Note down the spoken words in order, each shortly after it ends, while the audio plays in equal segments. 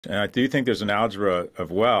And I do think there's an algebra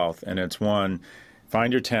of wealth, and it's one,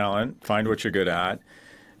 find your talent, find what you're good at.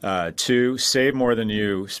 Two, save more than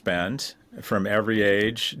you spend. From every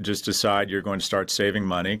age, just decide you're going to start saving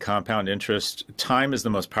money. Compound interest. Time is the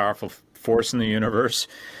most powerful force in the universe.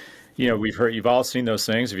 You know, you've all seen those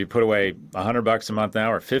things. If you put away $100 a month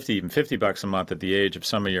now, or 50, even $50 a month at the age of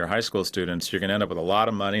some of your high school students, you're going to end up with a lot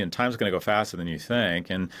of money, and time's going to go faster than you think.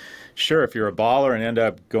 And sure, if you're a baller and end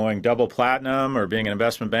up going double platinum or being an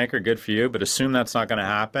investment banker, good for you, but assume that's not going to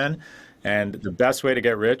happen. And the best way to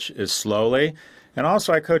get rich is slowly. And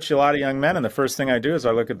also, I coach a lot of young men, and the first thing I do is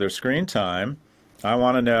I look at their screen time. I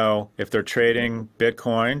want to know if they're trading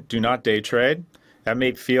Bitcoin. Do not day trade. That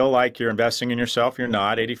may feel like you're investing in yourself. You're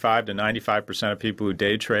not. 85 to 95% of people who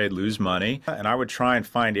day trade lose money. And I would try and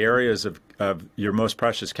find areas of your most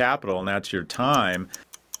precious capital, and that's your time.